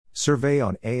Survey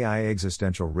on AI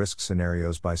Existential Risk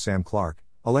Scenarios by SamClarke,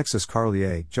 Alexis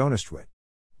Carlier, jonasschuett.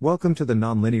 Welcome to the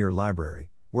Nonlinear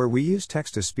Library, where we use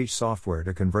text-to-speech software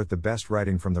to convert the best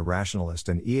writing from the rationalist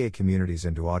and EA communities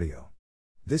into audio.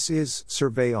 This is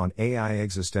Survey on AI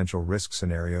Existential Risk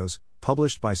Scenarios,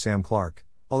 published by SamClarke,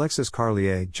 Alexis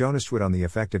Carlier, jonasschuett on the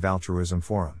Effective Altruism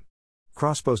Forum.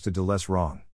 Cross-posted to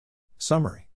LessWrong.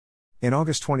 Summary. In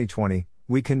August 2020,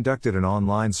 we conducted an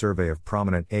online survey of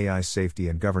prominent AI safety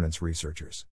and governance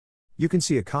researchers. You can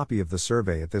see a copy of the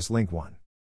survey at this link 1.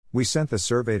 We sent the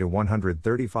survey to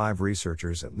 135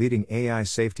 researchers at leading AI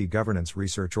safety governance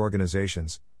research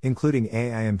organizations, including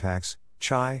AI Impacts,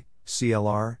 CHI,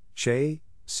 CLR, CHE,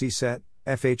 CSET,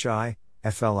 FHI,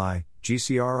 FLI,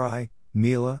 GCRI,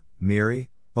 MILA, MIRI,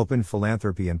 Open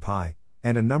Philanthropy and PAI,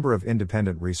 and a number of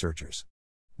independent researchers.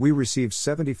 We received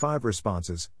 75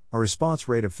 responses, a response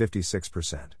rate of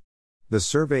 56%. The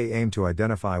survey aimed to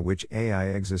identify which AI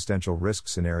existential risk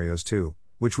scenarios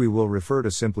which we will refer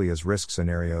to simply as risk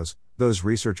scenarios, those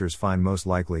researchers find most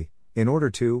likely, in order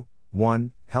to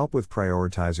 1. Help with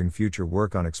prioritizing future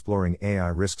work on exploring AI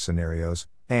risk scenarios,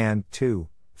 and 2.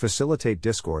 Facilitate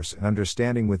discourse and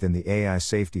understanding within the AI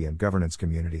safety and governance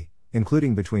community,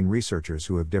 including between researchers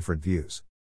who have different views.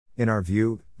 In our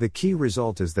view, the key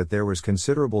result is that there was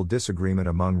considerable disagreement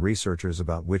among researchers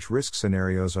about which risk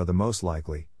scenarios are the most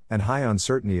likely, and high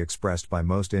uncertainty expressed by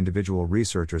most individual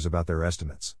researchers about their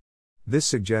estimates. This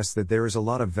suggests that there is a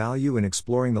lot of value in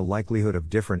exploring the likelihood of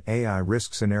different AI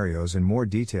risk scenarios in more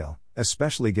detail,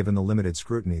 especially given the limited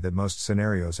scrutiny that most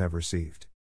scenarios have received.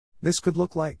 This could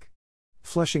look like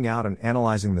fleshing out and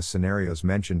analyzing the scenarios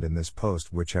mentioned in this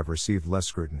post which have received less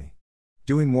scrutiny,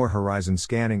 doing more horizon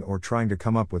scanning or trying to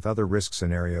come up with other risk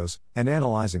scenarios, and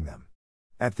analyzing them.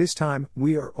 At this time,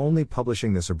 we are only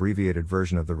publishing this abbreviated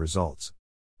version of the results.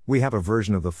 We have a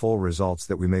version of the full results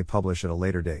that we may publish at a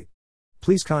later date.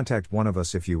 Please contact one of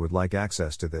us if you would like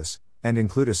access to this, and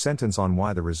include a sentence on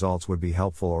why the results would be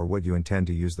helpful or what you intend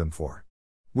to use them for.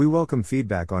 We welcome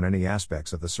feedback on any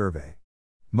aspects of the survey.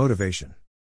 Motivation.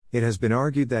 It has been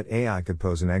argued that AI could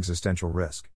pose an existential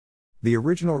risk. The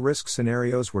original risk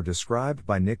scenarios were described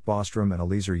by Bostrom and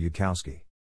Eliezer Yudkowsky.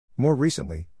 More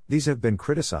recently, these have been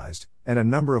criticized, and a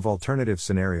number of alternative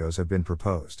scenarios have been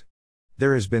proposed.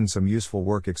 There has been some useful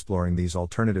work exploring these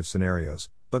alternative scenarios,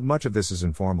 but much of this is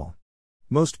informal.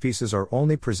 Most pieces are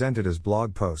only presented as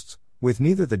blog posts, with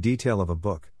neither the detail of a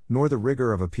book, nor the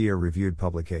rigor of a peer-reviewed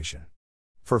publication.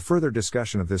 For further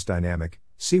discussion of this dynamic,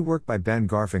 see work by Ben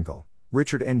Garfinkel,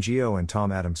 Richard Ngo and Tom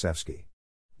Adamczewski.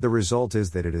 The result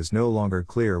is that it is no longer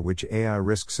clear which AI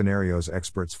risk scenarios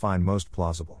experts find most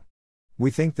plausible. We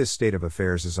think this state of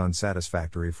affairs is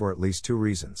unsatisfactory for at least 2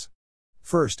 reasons.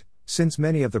 First, since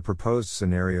many of the proposed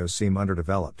scenarios seem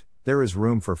underdeveloped, there is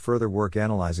room for further work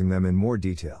analyzing them in more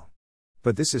detail.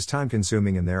 But this is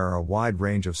time-consuming and there are a wide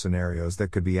range of scenarios that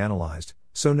could be analyzed,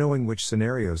 so knowing which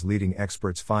scenarios leading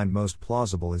experts find most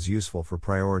plausible is useful for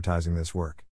prioritizing this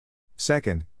work.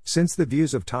 Second, since the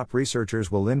views of top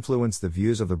researchers will influence the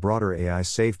views of the broader AI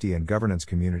safety and governance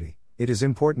community, it is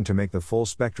important to make the full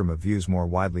spectrum of views more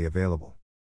widely available.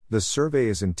 The survey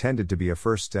is intended to be a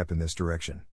first step in this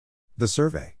direction. The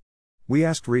survey. We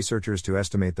asked researchers to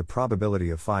estimate the probability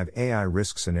of 5 AI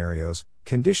risk scenarios,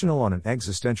 conditional on an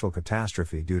existential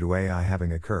catastrophe due to AI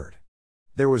having occurred.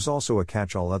 There was also a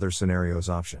catch-all other scenarios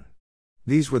option.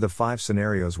 These were the 5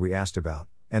 scenarios we asked about,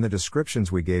 and the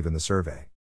descriptions we gave in the survey.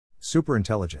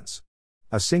 Superintelligence.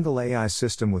 A single AI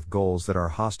system with goals that are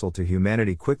hostile to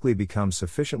humanity quickly becomes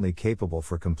sufficiently capable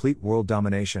for complete world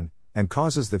domination, and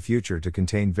causes the future to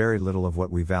contain very little of what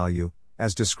we value,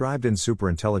 as described in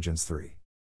Superintelligence 3.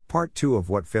 Part 2 of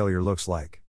What Failure Looks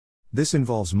Like. This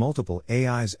involves multiple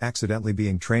AIs accidentally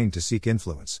being trained to seek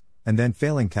influence, and then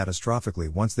failing catastrophically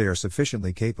once they are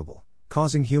sufficiently capable,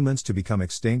 causing humans to become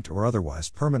extinct or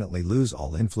otherwise permanently lose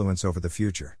all influence over the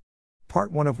future.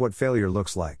 Part 1 of What Failure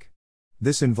Looks Like.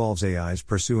 This involves AIs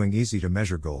pursuing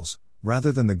easy-to-measure goals,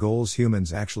 rather than the goals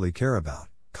humans actually care about,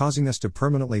 causing us to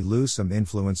permanently lose some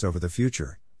influence over the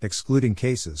future, excluding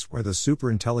cases where the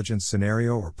superintelligence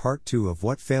scenario or Part 2 of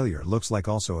What Failure Looks Like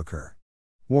also occur.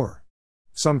 War.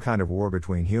 Some kind of war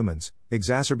between humans,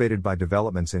 exacerbated by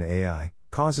developments in AI,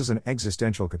 causes an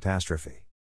existential catastrophe.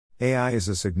 AI is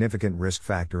a significant risk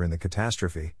factor in the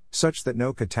catastrophe, such that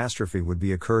no catastrophe would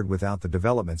be occurred without the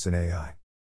developments in AI.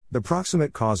 The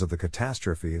proximate cause of the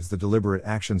catastrophe is the deliberate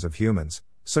actions of humans,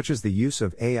 such as the use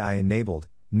of AI-enabled,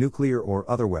 nuclear or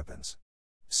other weapons.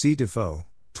 See Defoe,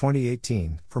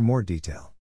 2018, for more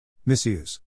detail.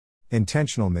 Misuse.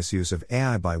 Intentional misuse of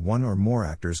AI by one or more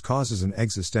actors causes an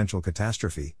existential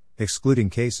catastrophe, excluding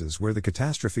cases where the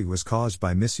catastrophe was caused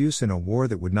by misuse in a war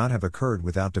that would not have occurred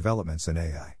without developments in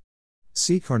AI.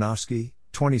 See Karnofsky,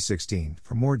 2016,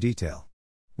 for more detail.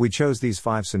 We chose these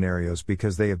 5 scenarios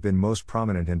because they have been most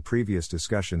prominent in previous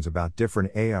discussions about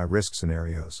different AI risk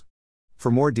scenarios.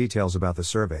 For more details about the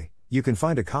survey, you can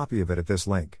find a copy of it at this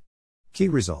link. Key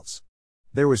results.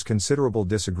 There was considerable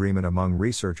disagreement among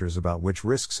researchers about which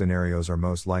risk scenarios are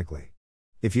most likely.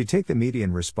 If you take the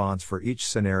median response for each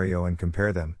scenario and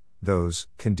compare them, those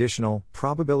conditional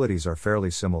probabilities are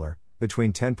fairly similar,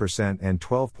 between 10% and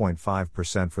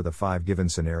 12.5% for the 5 given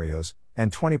scenarios,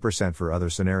 and 20% for other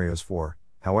scenarios for,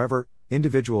 however,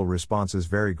 individual responses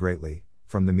vary greatly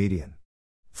from the median.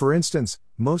 For instance,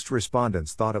 most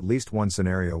respondents thought at least one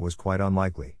scenario was quite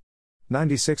unlikely.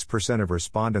 96% of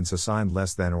respondents assigned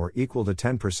less than or equal to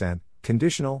 10%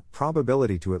 conditional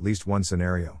probability to at least one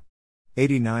scenario.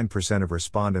 89% of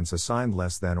respondents assigned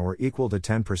less than or equal to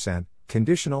 10%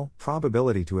 conditional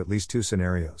probability to at least 2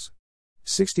 scenarios.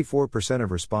 64%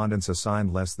 of respondents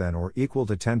assigned less than or equal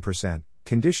to 10%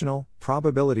 conditional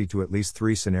probability to at least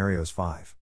 3 scenarios.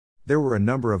 5. There were a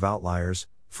number of outliers.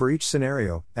 For each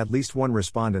scenario, at least one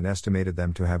respondent estimated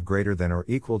them to have greater than or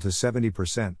equal to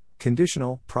 70%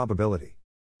 conditional probability.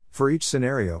 For each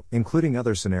scenario, including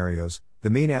other scenarios, the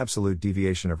mean absolute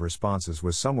deviation of responses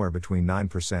was somewhere between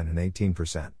 9% and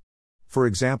 18%. For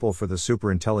example, for the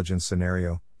superintelligence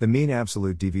scenario, the mean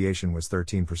absolute deviation was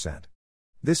 13%.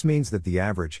 This means that the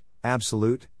average,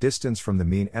 absolute, distance from the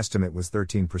mean estimate was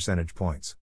 13 percentage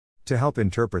points. To help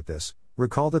interpret this,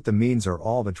 recall that the means are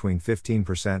all between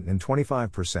 15% and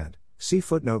 25%, see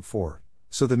footnote 4,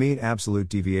 so the mean absolute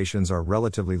deviations are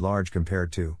relatively large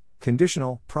compared to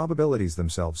conditional probabilities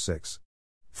themselves. 6.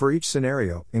 For each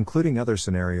scenario, including other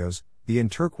scenarios, the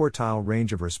interquartile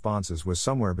range of responses was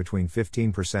somewhere between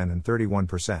 15% and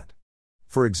 31%.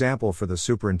 For example, for the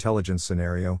superintelligence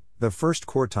scenario, the first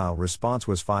quartile response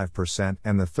was 5%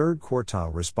 and the third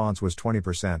quartile response was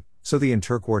 20%, so the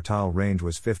interquartile range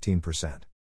was 15%.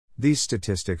 These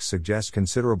statistics suggest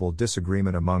considerable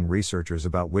disagreement among researchers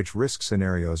about which risk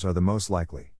scenarios are the most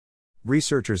likely.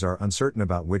 Researchers are uncertain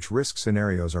about which risk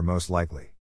scenarios are most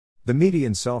likely. The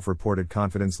median self-reported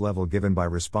confidence level given by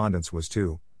respondents was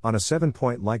 2, on a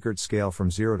 7-point Likert scale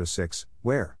from 0 to 6,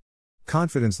 where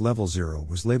confidence level 0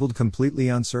 was labeled completely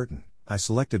uncertain, I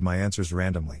selected my answers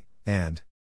randomly, and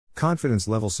confidence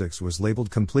level 6 was labeled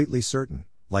completely certain,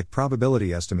 like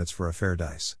probability estimates for a fair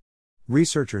dice.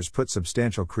 Researchers put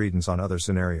substantial credence on other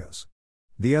scenarios.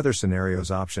 The other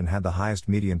scenarios option had the highest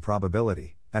median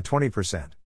probability, at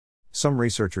 20%. Some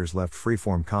researchers left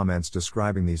freeform comments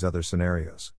describing these other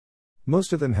scenarios.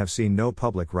 Most of them have seen no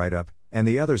public write-up, and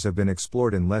the others have been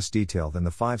explored in less detail than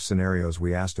the 5 scenarios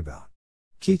we asked about.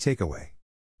 Key takeaway.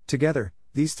 Together,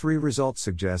 these 3 results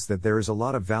suggest that there is a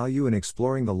lot of value in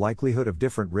exploring the likelihood of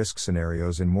different risk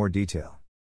scenarios in more detail.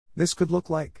 This could look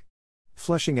like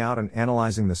fleshing out and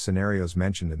analyzing the scenarios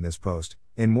mentioned in this post,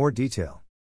 in more detail.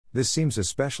 This seems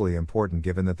especially important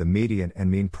given that the median and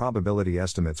mean probability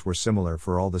estimates were similar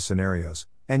for all the scenarios,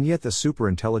 and yet the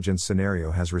superintelligence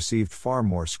scenario has received far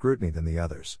more scrutiny than the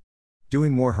others.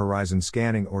 Doing more horizon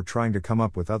scanning or trying to come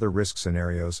up with other risk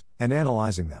scenarios, and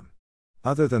analyzing them.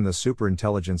 Other than the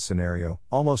superintelligence scenario,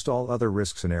 almost all other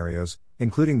risk scenarios,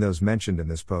 including those mentioned in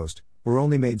this post, were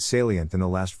only made salient in the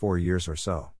last 4 years or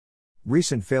so.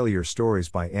 Recent failure stories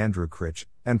by Andrew Critch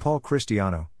and Paul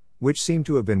Cristiano, which seem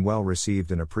to have been well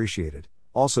received and appreciated,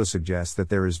 also suggest that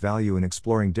there is value in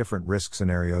exploring different risk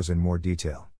scenarios in more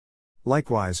detail.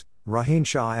 Likewise, Raheen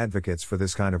Shah advocates for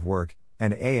this kind of work,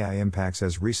 and AI Impacts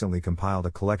has recently compiled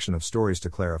a collection of stories to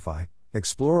clarify,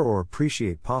 explore or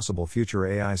appreciate possible future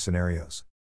AI scenarios.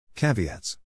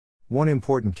 Caveats. One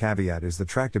important caveat is the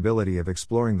tractability of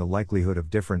exploring the likelihood of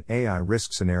different AI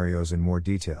risk scenarios in more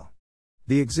detail.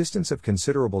 The existence of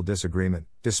considerable disagreement,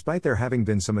 despite there having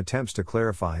been some attempts to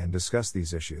clarify and discuss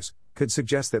these issues, could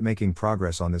suggest that making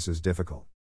progress on this is difficult.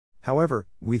 However,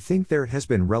 we think there has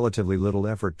been relatively little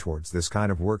effort towards this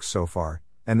kind of work so far,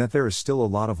 and that there is still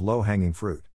a lot of low-hanging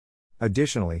fruit.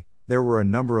 Additionally, there were a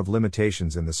number of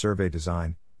limitations in the survey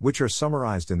design, which are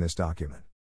summarized in this document.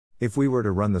 If we were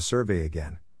to run the survey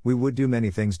again, we would do many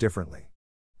things differently.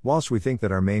 Whilst we think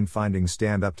that our main findings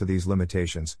stand up to these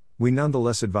limitations, we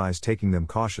nonetheless advise taking them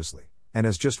cautiously, and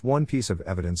as just one piece of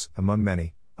evidence, among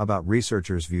many, about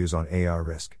researchers' views on AI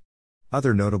risk.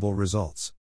 Other notable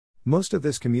results. Most of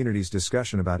this community's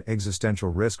discussion about existential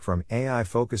risk from AI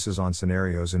focuses on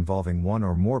scenarios involving one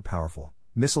or more powerful,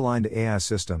 misaligned AI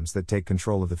systems that take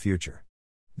control of the future.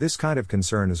 This kind of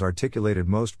concern is articulated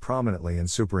most prominently in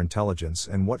superintelligence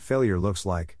and what failure looks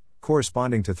like,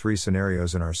 corresponding to 3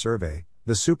 scenarios in our survey,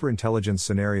 The superintelligence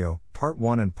scenario, Part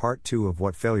 1 and Part 2 of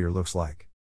what failure looks like.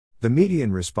 The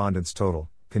median respondents' total,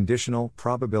 conditional,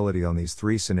 probability on these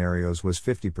three scenarios was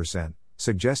 50%,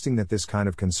 suggesting that this kind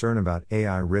of concern about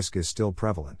AI risk is still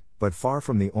prevalent, but far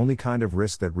from the only kind of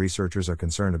risk that researchers are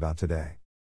concerned about today.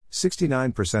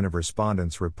 69% of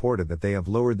respondents reported that they have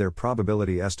lowered their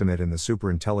probability estimate in the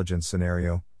superintelligence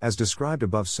scenario, as described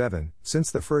above 7,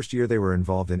 since the first year they were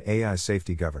involved in AI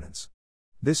safety governance.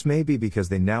 This may be because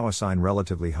they now assign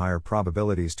relatively higher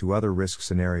probabilities to other risk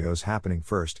scenarios happening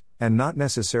first, and not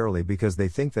necessarily because they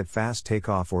think that fast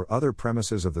takeoff or other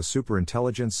premises of the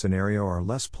superintelligence scenario are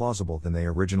less plausible than they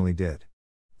originally did.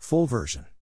 Full version.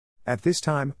 At this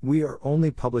time, we are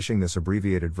only publishing this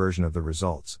abbreviated version of the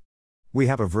results. We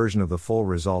have a version of the full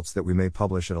results that we may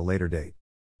publish at a later date.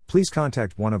 Please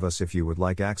contact one of us if you would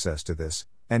like access to this,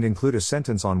 and include a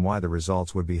sentence on why the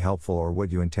results would be helpful or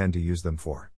what you intend to use them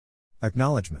for.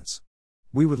 Acknowledgements.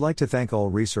 We would like to thank all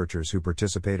researchers who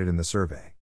participated in the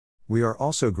survey. We are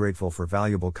also grateful for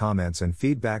valuable comments and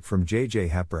feedback from J.J.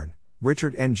 Hepburn,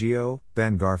 Richard Ngo,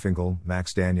 Ben Garfinkel,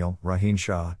 Max Daniel, Raheen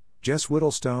Shah, Jess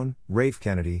Whittlestone, Rafe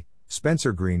Kennedy,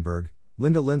 Spencer Greenberg,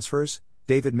 Linda Linsfors,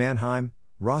 David Mannheim,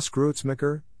 Ross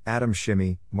Gruetzmacher, Adam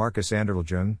Shimmy, Marcus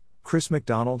Anderljung, Chris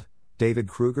McDonald, David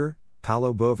Kruger,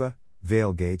 Paolo Bova,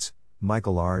 Vale Gates,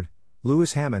 Michael Ard,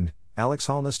 Lewis Hammond, Alex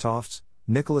Holness-Tofts,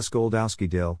 Nicholas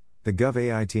Goldowski-Dill, the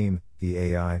GovAI team, the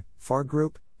AI, FAR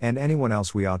Group, and anyone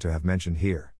else we ought to have mentioned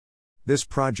here. This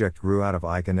project grew out of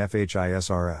ICANN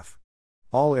FHISRF.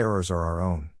 All errors are our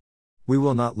own. We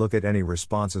will not look at any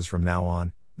responses from now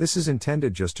on. This is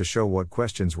intended just to show what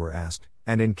questions were asked,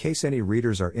 and in case any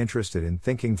readers are interested in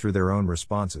thinking through their own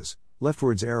responses,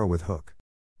 leftwards arrow with hook.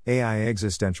 AI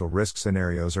existential risk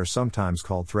scenarios are sometimes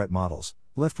called threat models,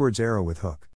 leftwards arrow with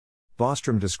hook.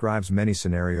 Bostrom describes many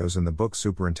scenarios in the book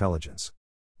Superintelligence.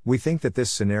 We think that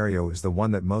this scenario is the one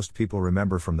that most people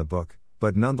remember from the book,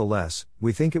 but nonetheless,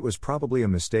 we think it was probably a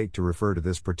mistake to refer to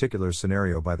this particular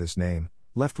scenario by this name,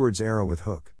 leftwards arrow with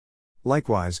hook.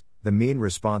 Likewise, the mean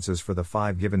responses for the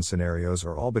 5 given scenarios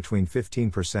are all between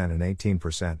 15% and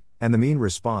 18%, and the mean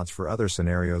response for other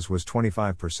scenarios was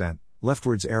 25%,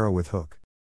 leftwards arrow with hook.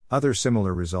 Other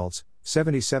similar results,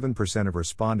 77% of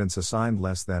respondents assigned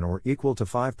less than or equal to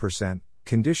 5%,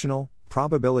 conditional,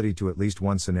 probability to at least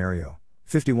one scenario,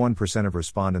 51% of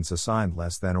respondents assigned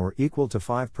less than or equal to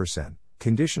 5%,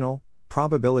 conditional,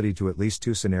 probability to at least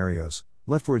 2 scenarios,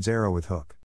 leftwards arrow with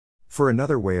hook. For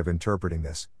another way of interpreting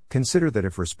this, consider that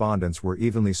if respondents were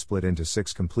evenly split into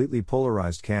 6 completely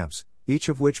polarized camps, each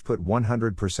of which put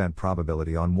 100%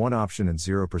 probability on one option and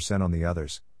 0% on the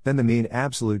others, then the mean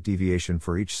absolute deviation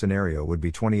for each scenario would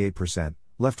be 28%,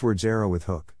 leftwards arrow with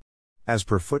hook. As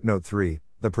per footnote 3,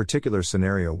 the particular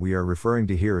scenario we are referring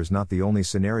to here is not the only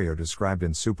scenario described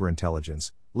in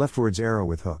superintelligence, leftwards arrow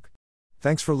with hook.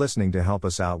 Thanks for listening. To help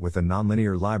us out with the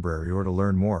nonlinear library or to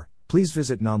learn more, please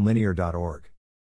visit nonlinear.org.